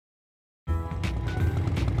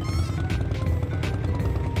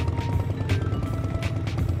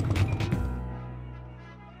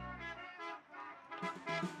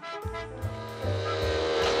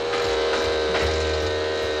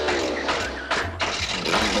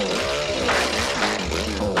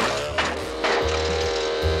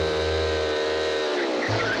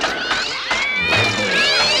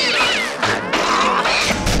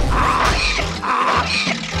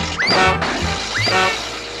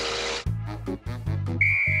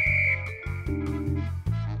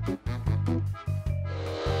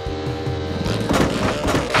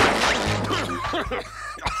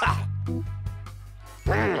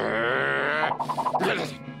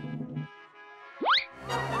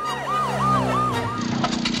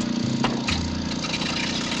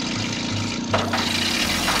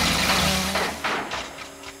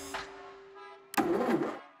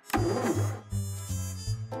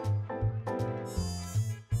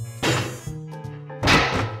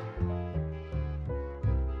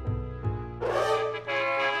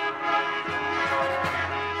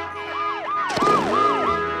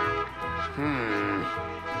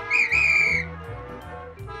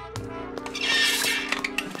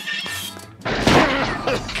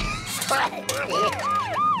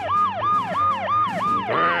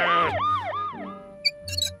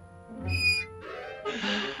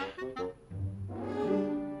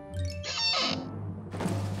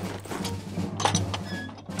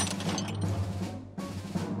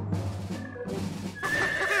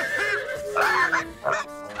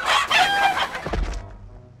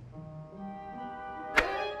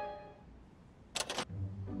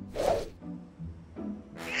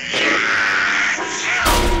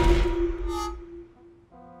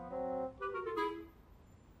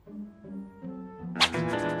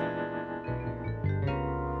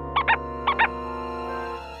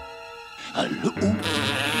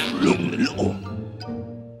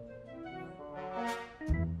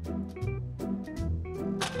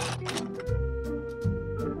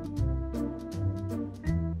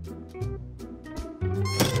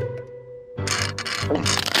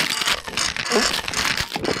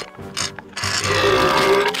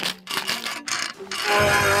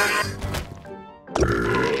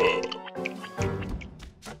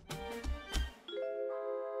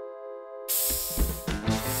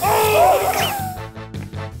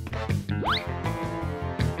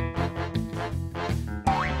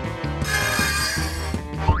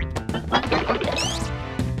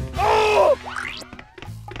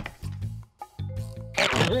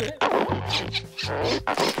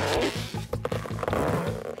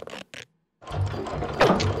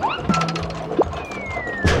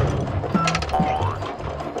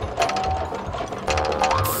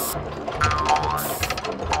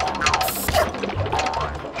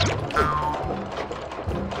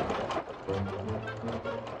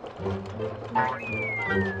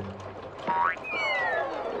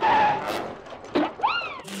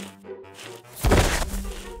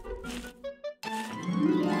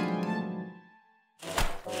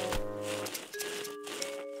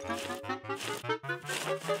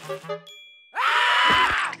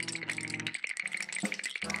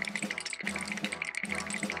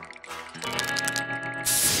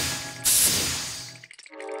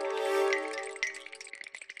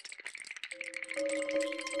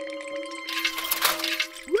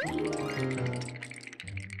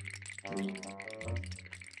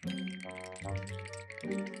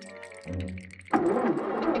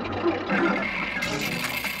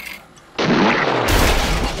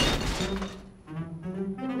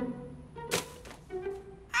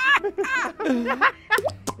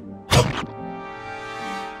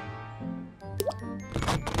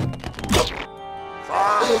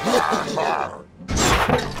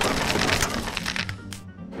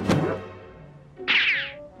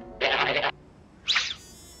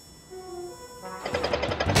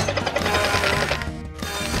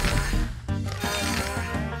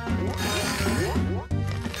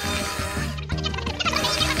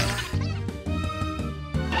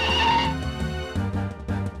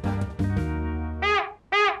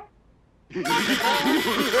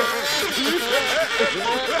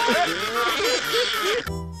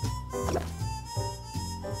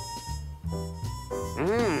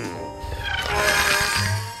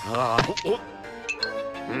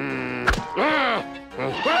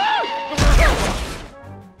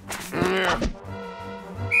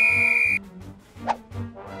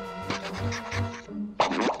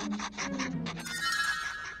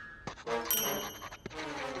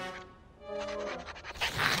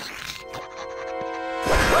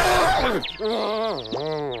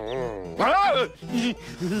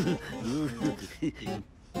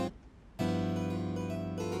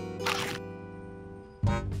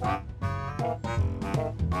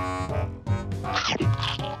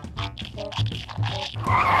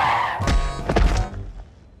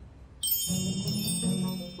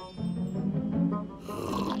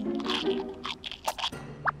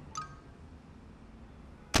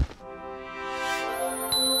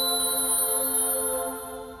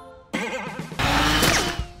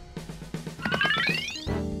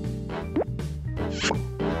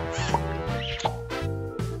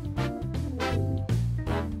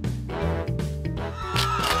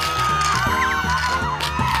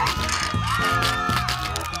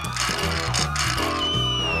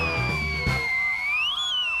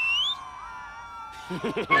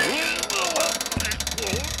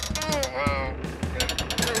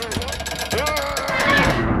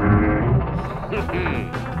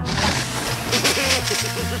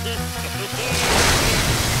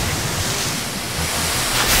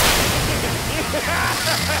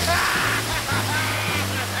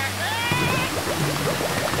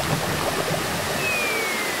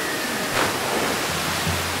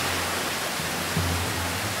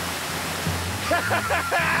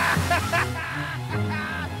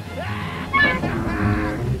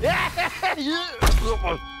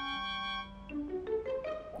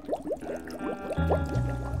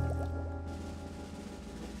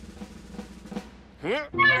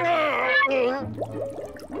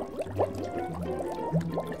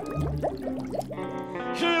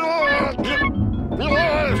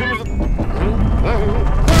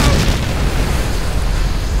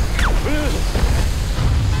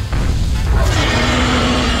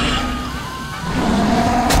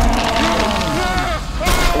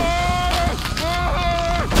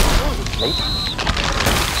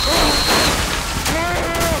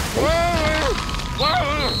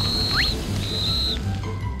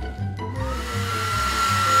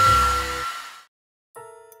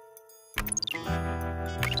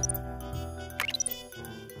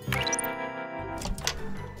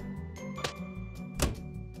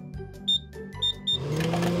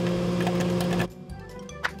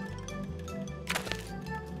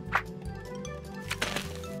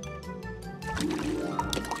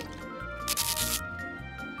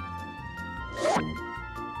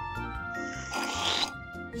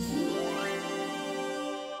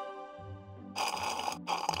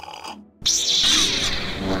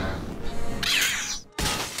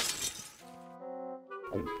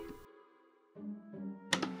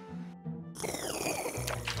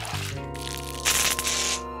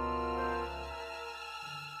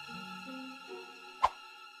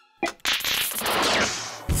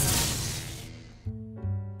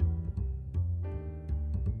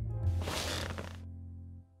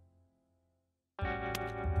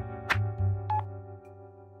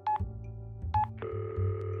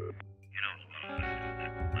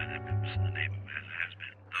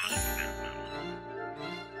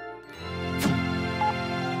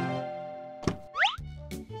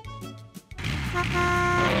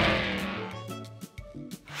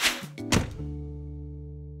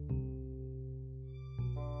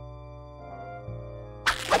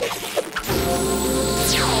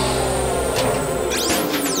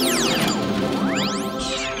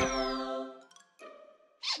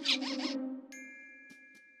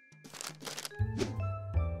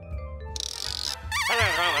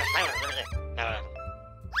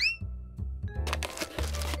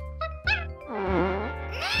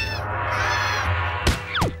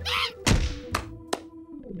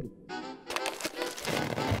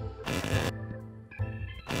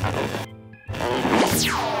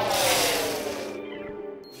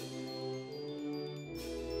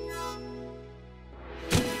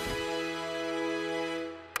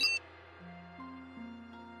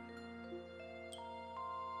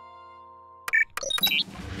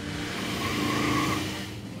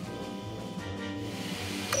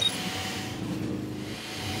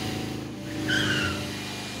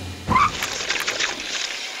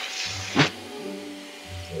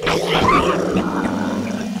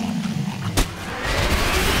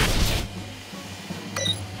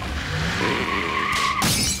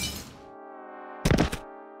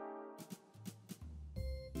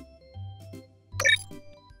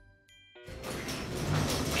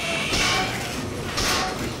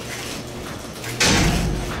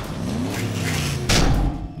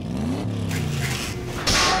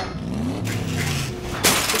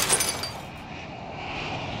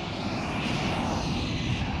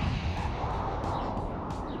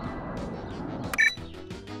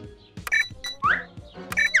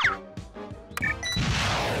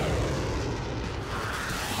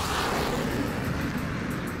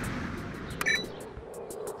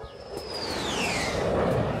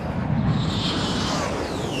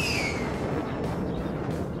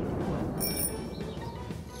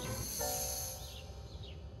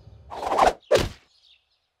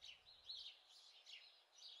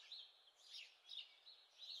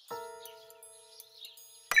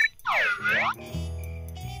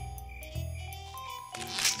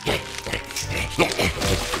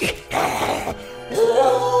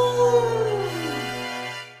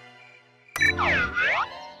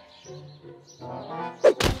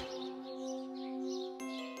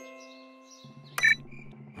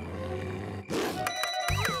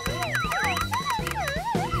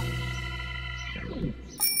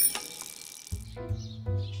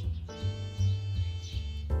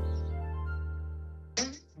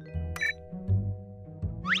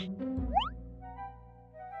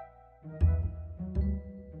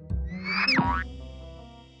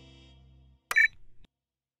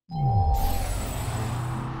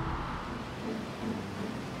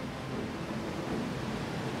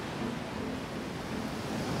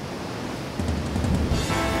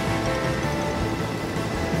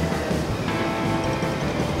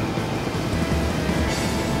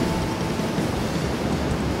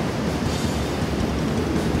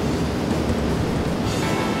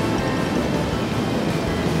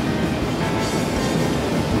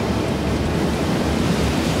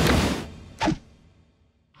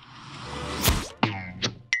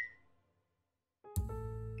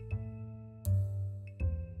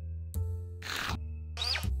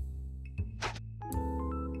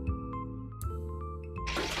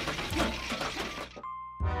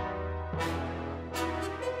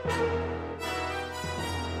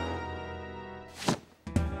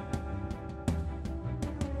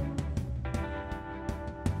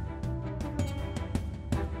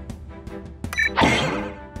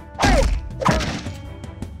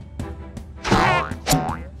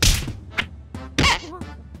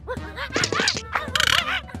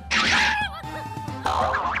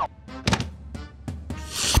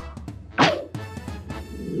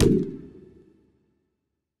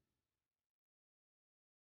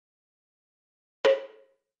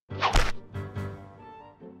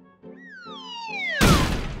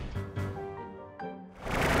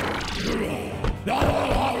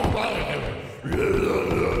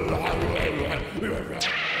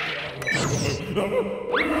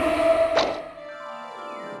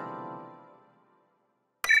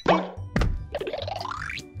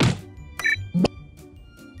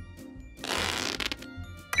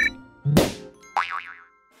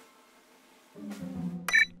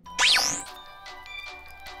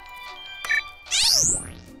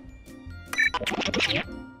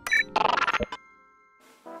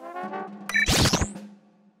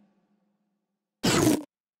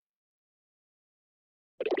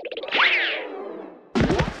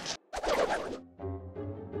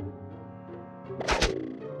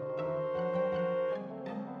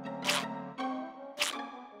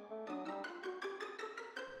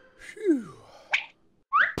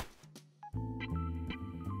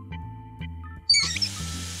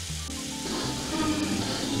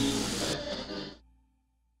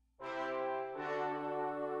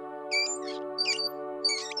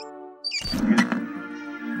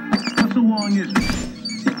long is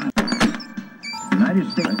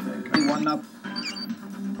United States, I think. I won up.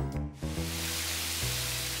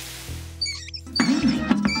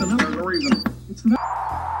 It's another reason. It's not.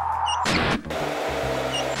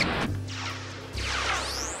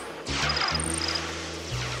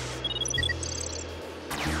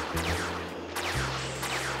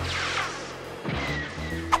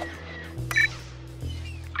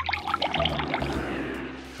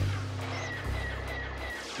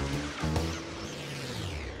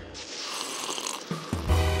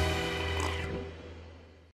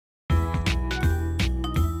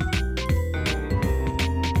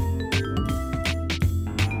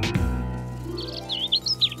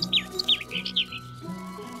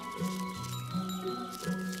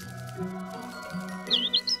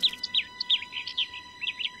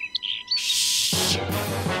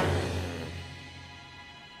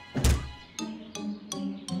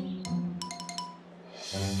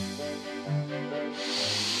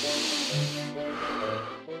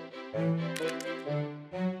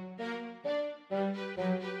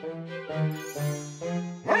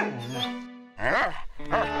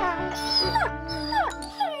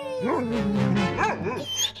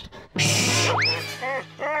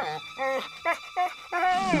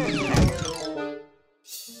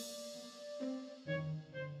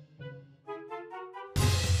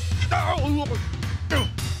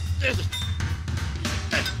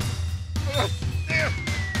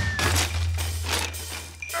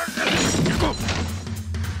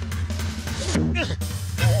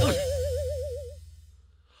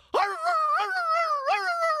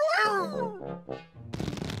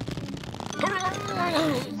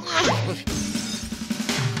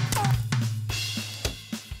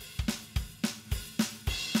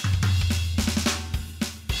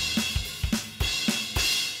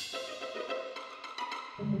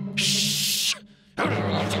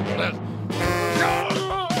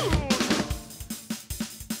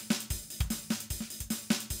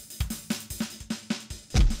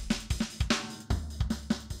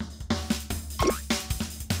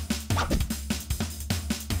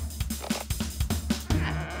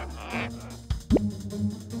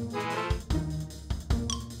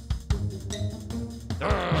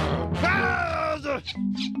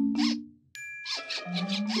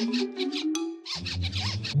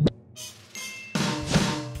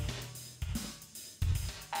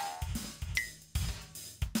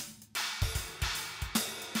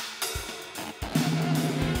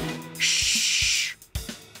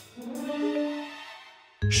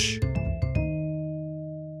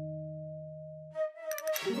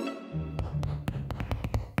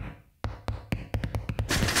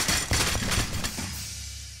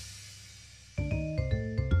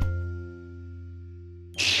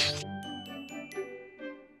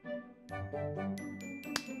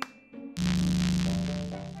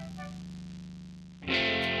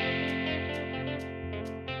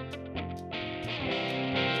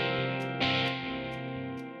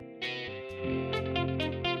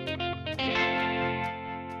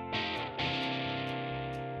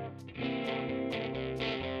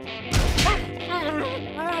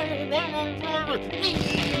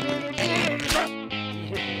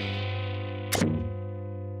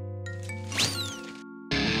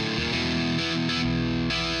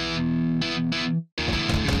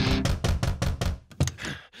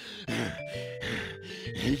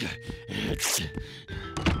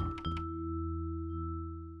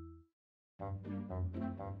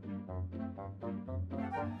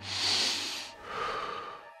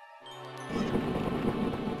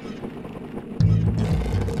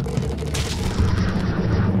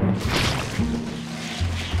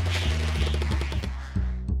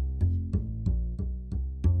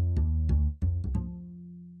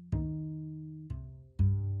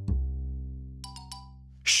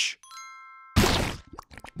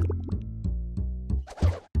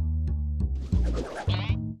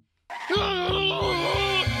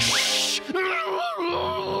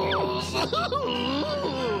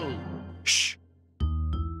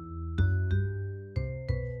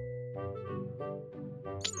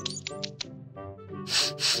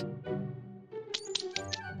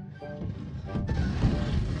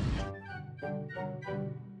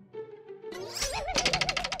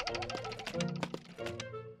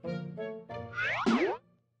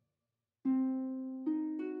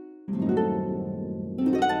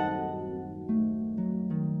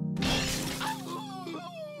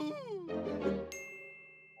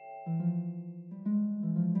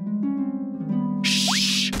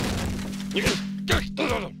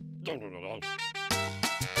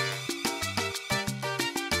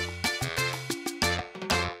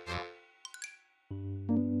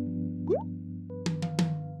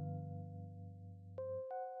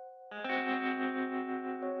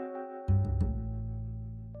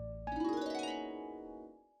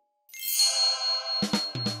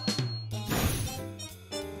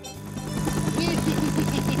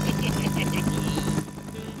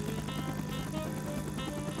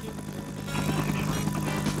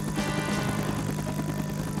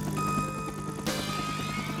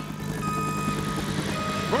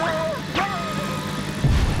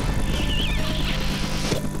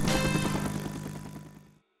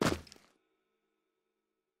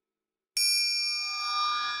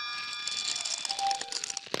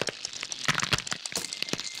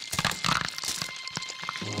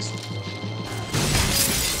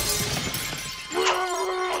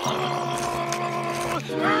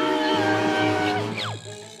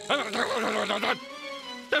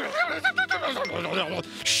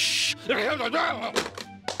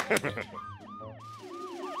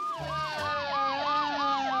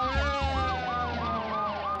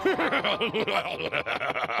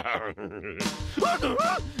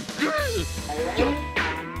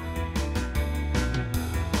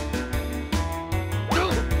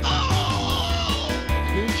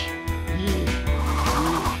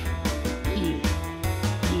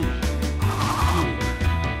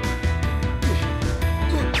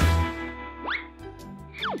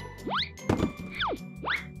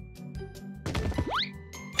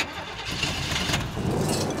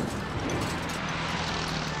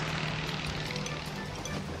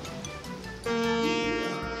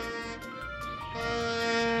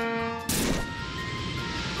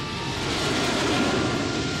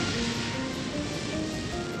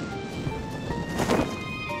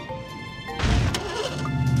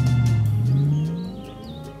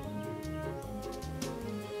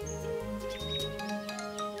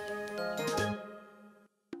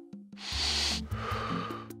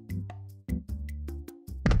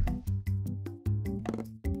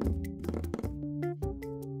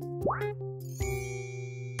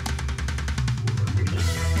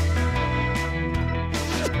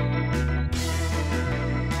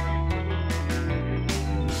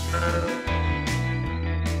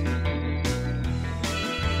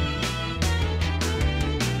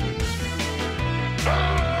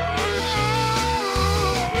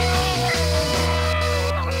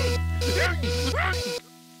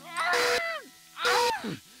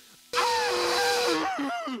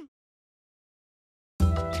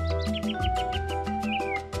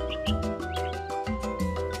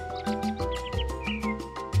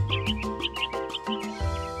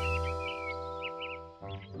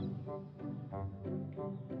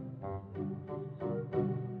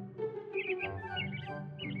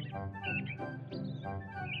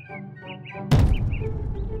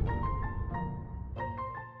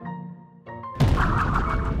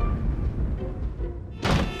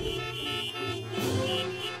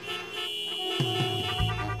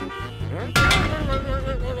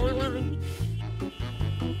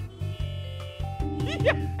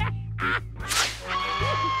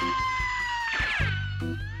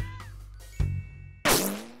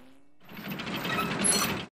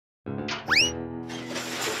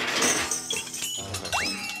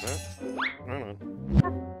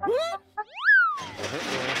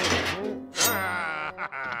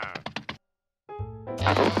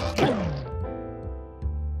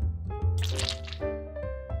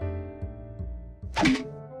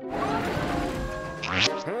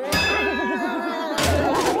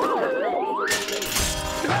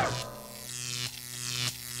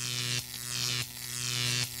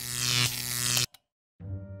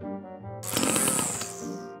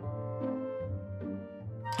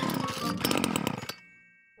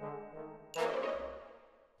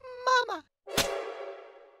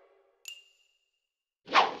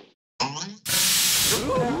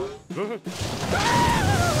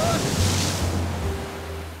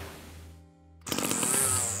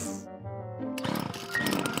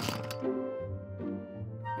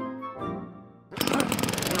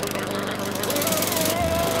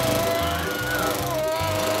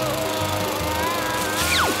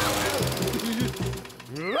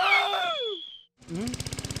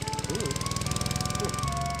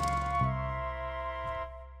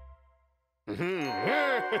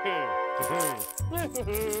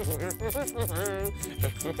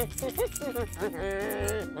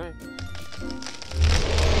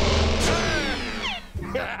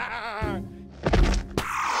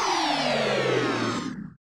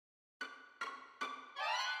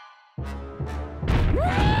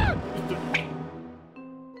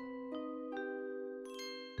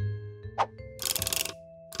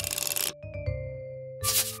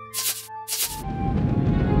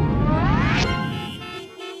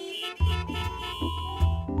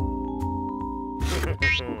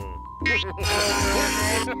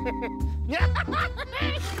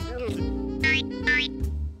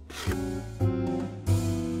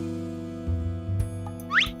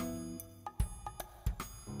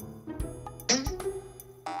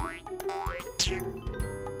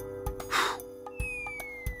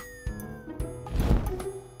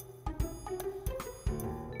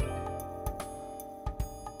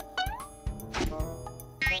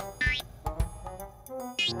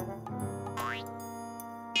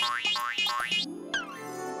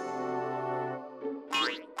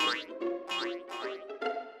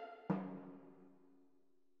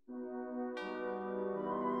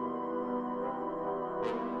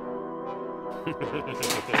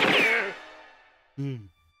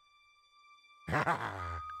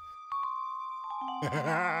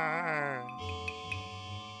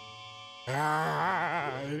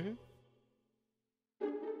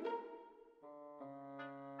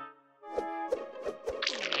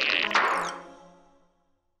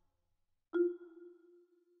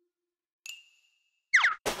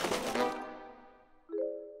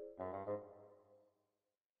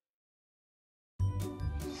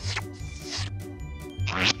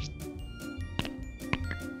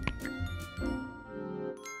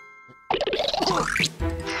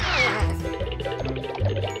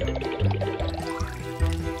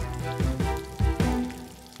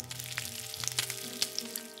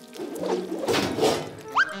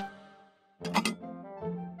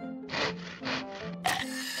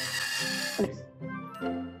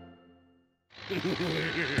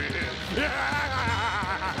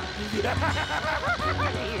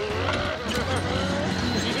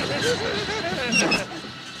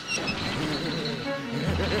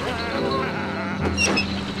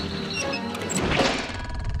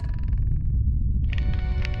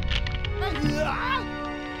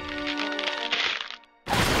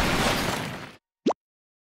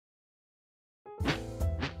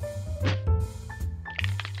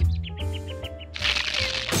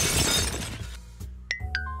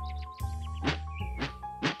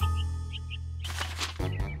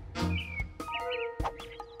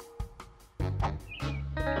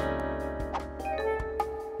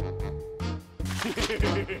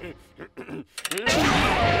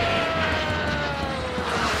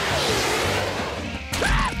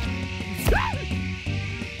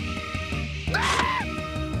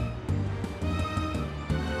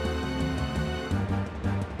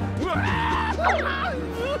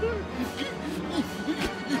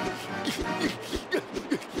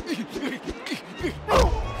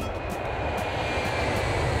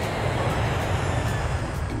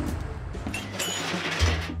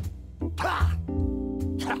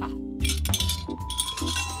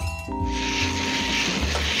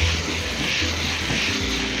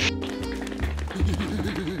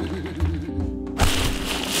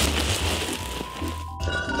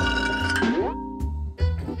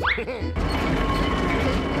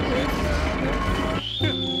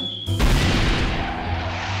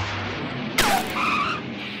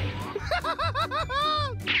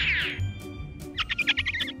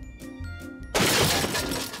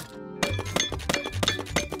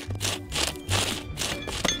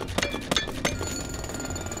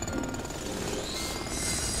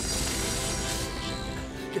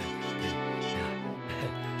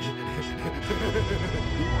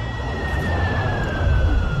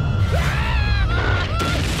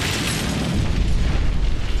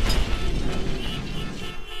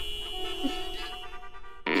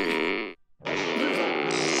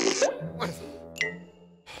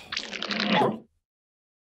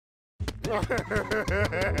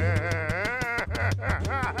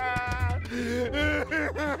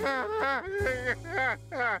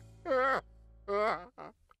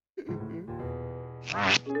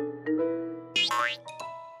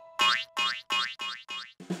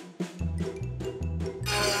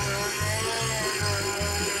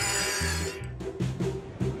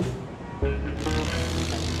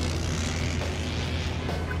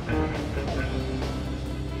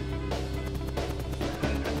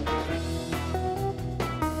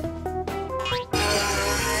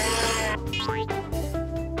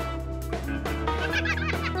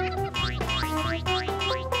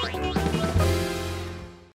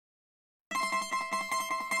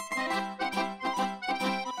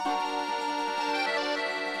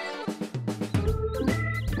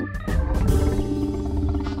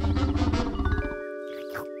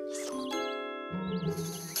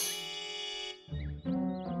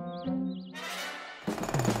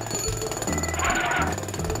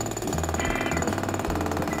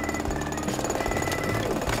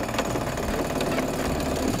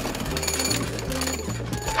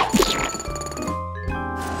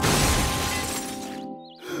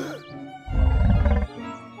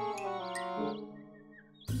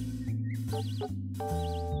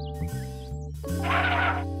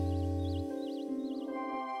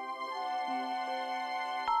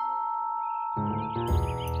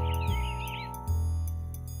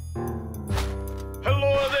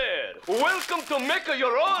 Welcome to make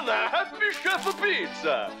your own Happy Chef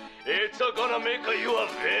Pizza. It's gonna make you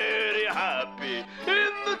very happy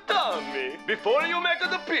in the tummy. Before you make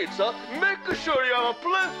the pizza, make sure you have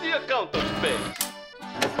plenty of counter space.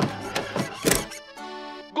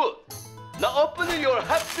 Good. Now open your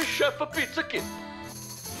Happy Chef Pizza kit.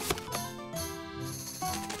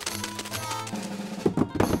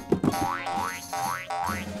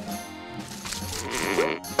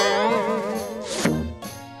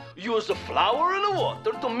 Use the flour and the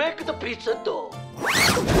water to make the pizza dough.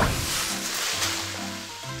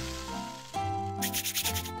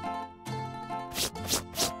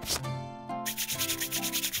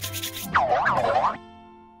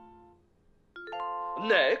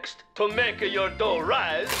 Next, to make your dough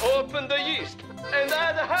rise, open the yeast and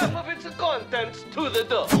add half of its contents to the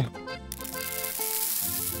dough.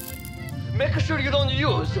 Make sure you don't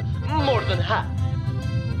use more than half.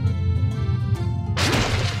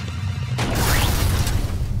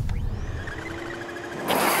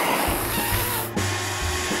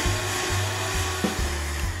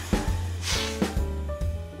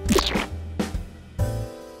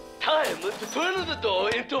 To turn the dough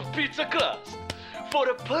into pizza crust. For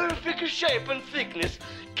a perfect shape and thickness,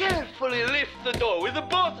 carefully lift the dough with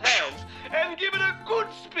both hands and give it a good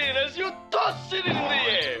spin as you toss it in the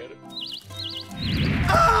air.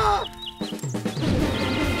 Ah!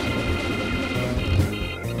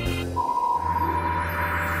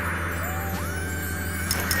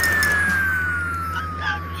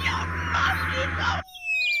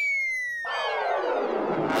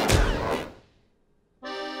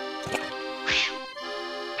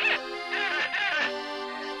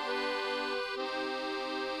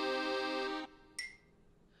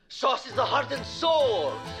 Sauce is the heart and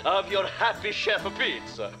soul of your Happy Chef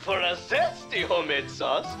Pizza. For a zesty homemade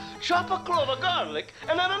sauce, chop a clove of garlic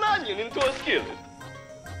and add an onion into a skillet.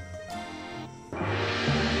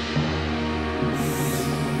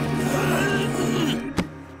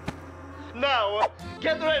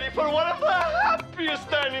 get ready for one of the happiest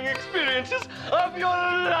dining experiences of your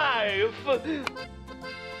life.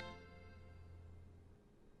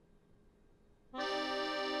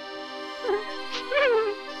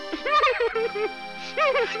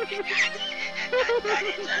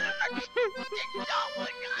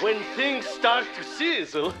 When things start to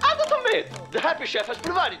sizzle, add a tomato. The happy chef has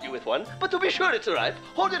provided you with one, but to be sure it's ripe,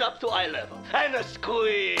 hold it up to eye level and a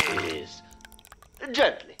squeeze.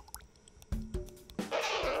 Gently.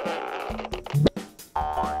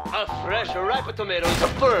 A fresh, ripe tomato is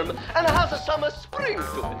firm and has a summer spring to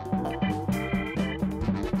it.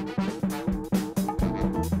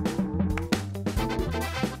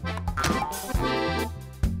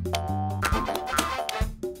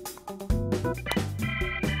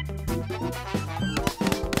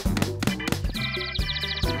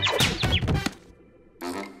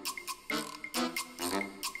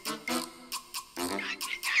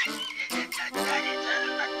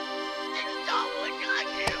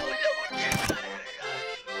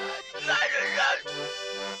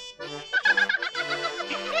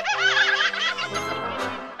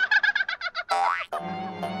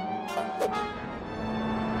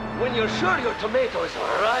 When you're sure your tomato is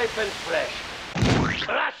ripe and fresh,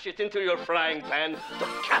 crash it into your frying pan to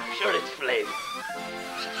capture its flavor.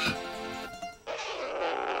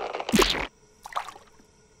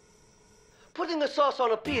 Putting a sauce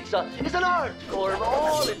on a pizza is an art form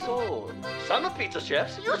all its own. Some pizza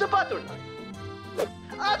chefs use a butter knife.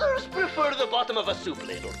 Others prefer the bottom of a soup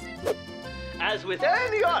ladle. As with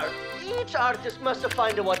any art, each artist must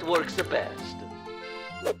find what works the best.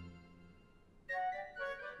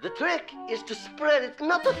 The trick is to spread it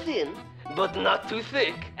not too thin, but not too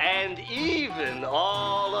thick, and even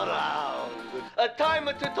all around. A time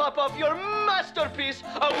to top off your masterpiece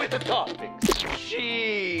with the toppings.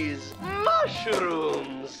 Cheese,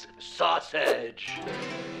 mushrooms, sausage.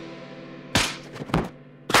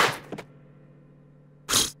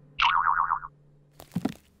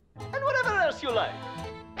 And whatever else you like.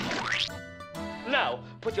 Now,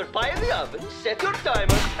 put your pie in the oven, set your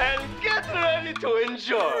timer, and get ready to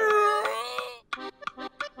enjoy.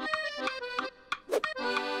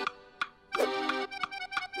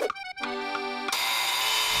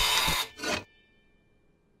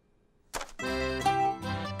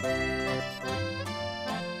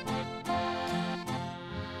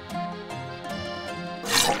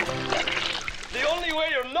 The only way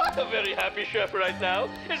you're not a very happy chef right now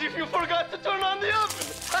is if you forgot to turn on the oven.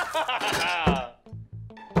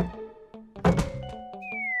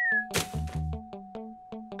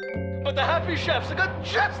 But the happy chefs have got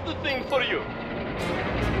just the thing for you.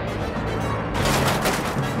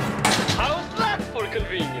 How's that for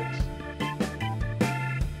convenience?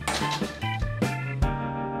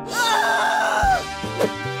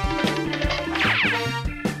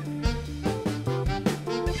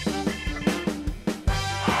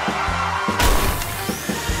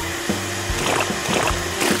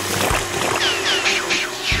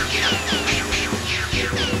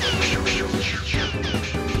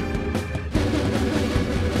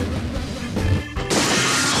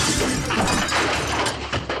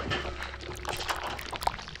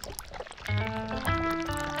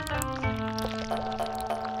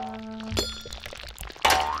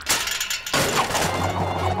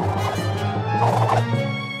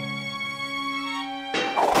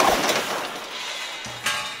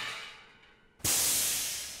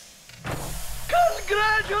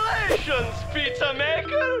 Congratulations, pizza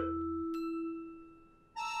maker!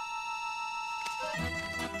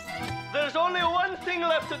 There's only one thing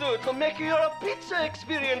left to do to make your pizza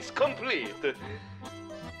experience complete.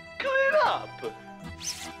 Clean up!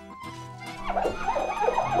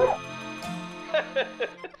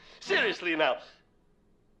 Seriously now.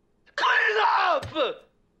 Clean up!